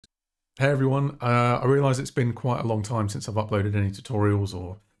Hey everyone, I realise it's been quite a long time since I've uploaded any tutorials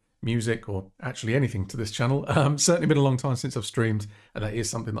or music or actually anything to this channel. Certainly been a long time since I've streamed, and that is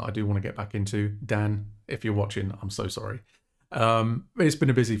something that I do want to get back into. Dan, if you're watching, I'm so sorry. It's been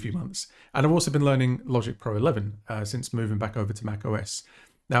a busy few months, and I've also been learning Logic Pro 11 since moving back over to Mac OS.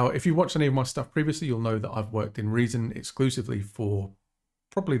 Now, if you've watched any of my stuff previously, you'll know that I've worked in Reason exclusively for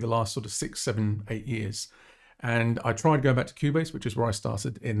probably the last sort of 6, 7, 8 years. And I tried going back to Cubase, which is where I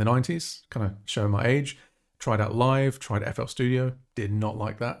started in the 90s, kind of showing my age. Tried out Live, tried FL Studio, did not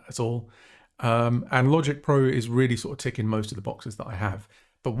like that at all. And Logic Pro is really sort of ticking most of the boxes that I have.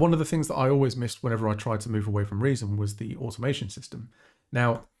 But one of the things that I always missed whenever I tried to move away from Reason was the automation system.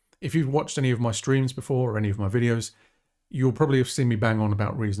 Now, if you've watched any of my streams before or any of my videos, you'll probably have seen me bang on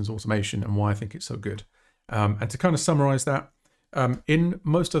about Reason's automation and why I think it's so good. And to kind of summarize that, in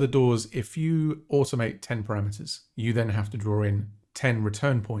most other DAWs, if you automate 10 parameters, you then have to draw in 10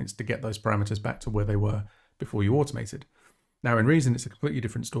 return points to get those parameters back to where they were before you automated. Now in Reason, it's a completely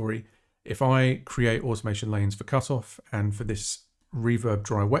different story. If I create automation lanes for cutoff and for this reverb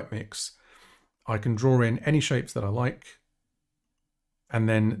dry wet mix, I can draw in any shapes that I like, and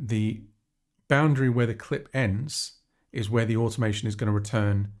then the boundary where the clip ends is where the automation is going to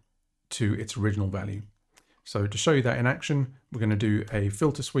return to its original value. So to show you that in action, we're going to do a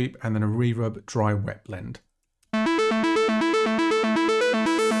filter sweep and then a reverb dry wet blend.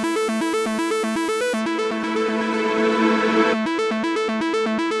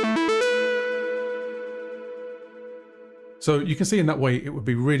 So you can see in that way, it would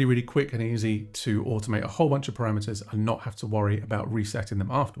be really, really quick and easy to automate a whole bunch of parameters and not have to worry about resetting them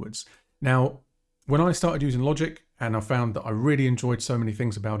afterwards. Now, when I started using Logic and I found that I really enjoyed so many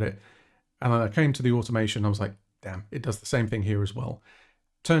things about it, and then I came to the automation, I was like, damn, it does the same thing here as well.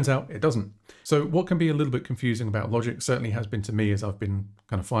 Turns out it doesn't. So what can be a little bit confusing about Logic, certainly has been to me as I've been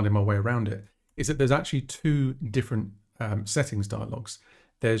kind of finding my way around it, is that there's actually two different settings dialogues.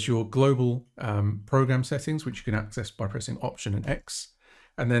 There's your global program settings, which you can access by pressing Option and X.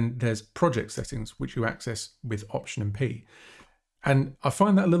 And then there's project settings, which you access with Option and P. And I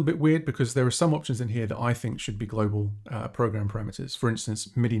find that a little bit weird because there are some options in here that I think should be global program parameters. For instance,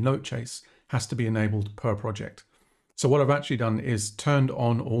 MIDI note chase has to be enabled per project. So what I've actually done is turned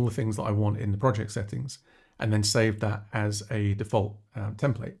on all the things that I want in the project settings and then saved that as a default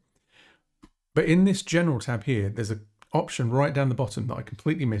template. But in this general tab here, there's an option right down the bottom that I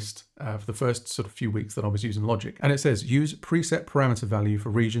completely missed for the first sort of few weeks that I was using Logic. And it says use preset parameter value for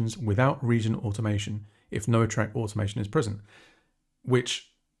regions without region automation if no track automation is present,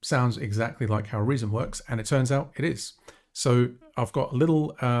 which sounds exactly like how Reason works, and it turns out it is. So I've got a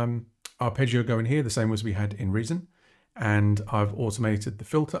little arpeggio going here, the same as we had in Reason, and I've automated the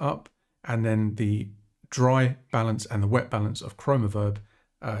filter up, and then the dry balance and the wet balance of chroma verb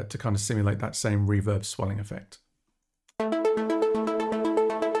to kind of simulate that same reverb swelling effect.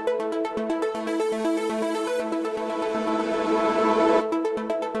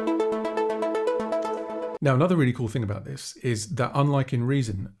 Now, another really cool thing about this is that unlike in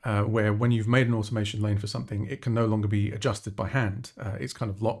Reason, where when you've made an automation lane for something, it can no longer be adjusted by hand. It's kind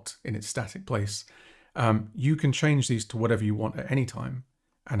of locked in its static place. You can change these to whatever you want at any time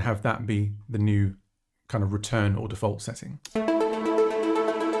and have that be the new kind of return or default setting.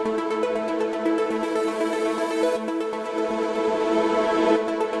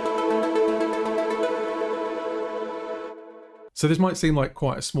 So this might seem like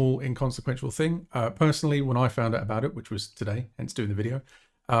quite a small, inconsequential thing. Personally, when I found out about it, which was today, hence doing the video,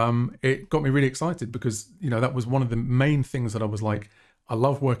 it got me really excited because, you know, that was one of the main things that I was like, I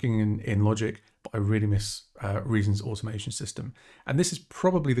love working in Logic, but I really miss Reason's automation system. And this is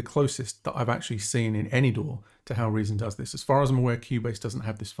probably the closest that I've actually seen in any DAW to how Reason does this. As far as I'm aware, Cubase doesn't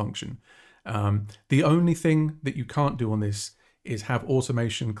have this function. The only thing that you can't do on this is have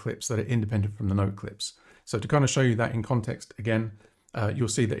automation clips that are independent from the note clips. So to kind of show you that in context again, you'll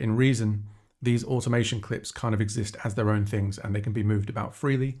see that in Reason, these automation clips kind of exist as their own things and they can be moved about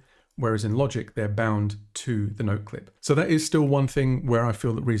freely, whereas in Logic, they're bound to the note clip. So that is still one thing where I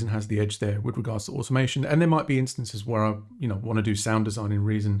feel that Reason has the edge there with regards to automation. And there might be instances where I want to do sound design in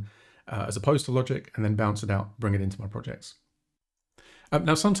Reason as opposed to Logic and then bounce it out, bring it into my projects.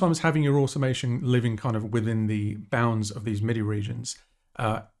 Now, sometimes having your automation living kind of within the bounds of these MIDI regions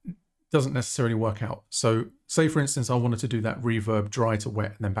doesn't necessarily work out. So say for instance, I wanted to do that reverb dry to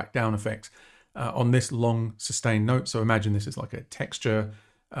wet and then back down effect on this long sustained note. So imagine this is like a texture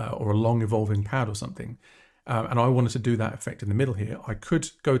or a long evolving pad or something. And I wanted to do that effect in the middle here. I could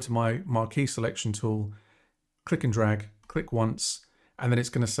go to my Marquee selection tool, click and drag, click once, and then it's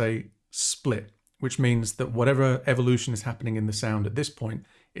going to say split, which means that whatever evolution is happening in the sound at this point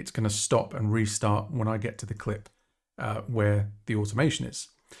it's going to stop and restart when I get to the clip where the automation is.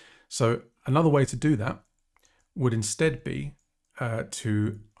 So another way to do that would instead be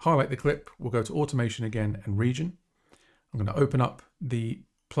to highlight the clip. We'll go to automation again and region. I'm going to open up the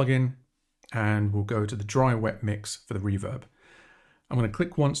plugin and we'll go to the dry wet mix for the reverb. I'm going to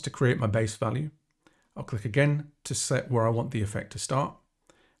click once to create my base value. I'll click again to set where I want the effect to start.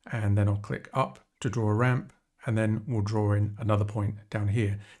 And then I'll click up to draw a ramp, and then we'll draw in another point down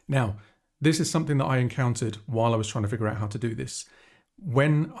here. Now, this is something that I encountered while I was trying to figure out how to do this.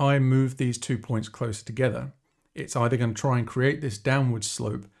 When I move these 2 points closer together, it's either going to try and create this downward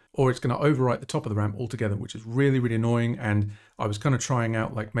slope, or it's going to overwrite the top of the ramp altogether, which is really, really annoying. And I was kind of trying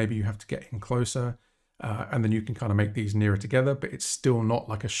out, like, maybe you have to get in closer and then you can kind of make these nearer together, but it's still not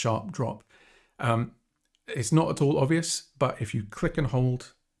like a sharp drop. It's not at all obvious, but if you click and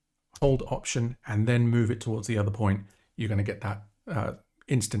hold option and then move it towards the other point, you're going to get that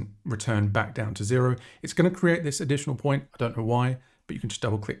instant return back down to 0. It's going to create this additional point. I don't know why, but you can just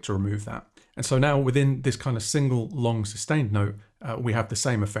double click to remove that. And so now within this kind of single long sustained note, we have the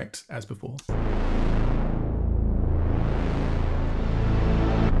same effect as before.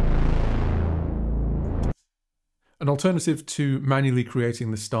 An alternative to manually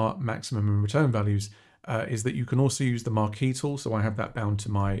creating the start, maximum and return values is that you can also use the Marquee tool. So I have that bound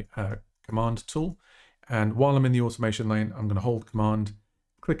to my command tool. And while I'm in the automation lane, I'm going to hold command,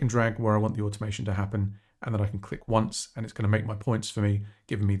 click and drag where I want the automation to happen. And then I can click once and it's going to make my points for me,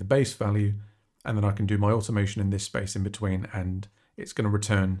 giving me the base value. And then I can do my automation in this space in between and it's going to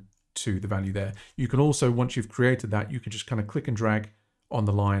return to the value there. You can also, once you've created that, you can just kind of click and drag on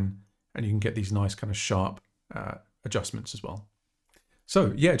the line and you can get these nice kind of sharp adjustments as well.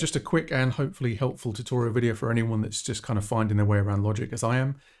 So yeah, just a quick and hopefully helpful tutorial video for anyone that's just kind of finding their way around Logic as I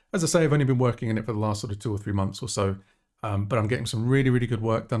am. As I say, I've only been working in it for the last sort of 2 or 3 months or so, but I'm getting some really, really good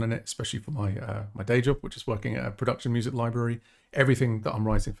work done in it, especially for my my day job, which is working at a production music library. Everything that I'm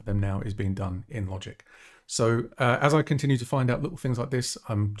writing for them now is being done in Logic. So as I continue to find out little things like this,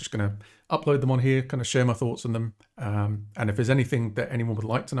 I'm just going to upload them on here, kind of share my thoughts on them. And if there's anything that anyone would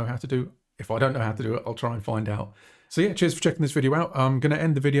like to know how to do, if I don't know how to do it, I'll try and find out. So yeah, cheers for checking this video out. I'm going to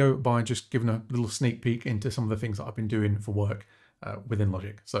end the video by just giving a little sneak peek into some of the things that I've been doing for work within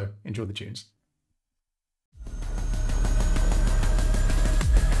Logic. So enjoy the tunes.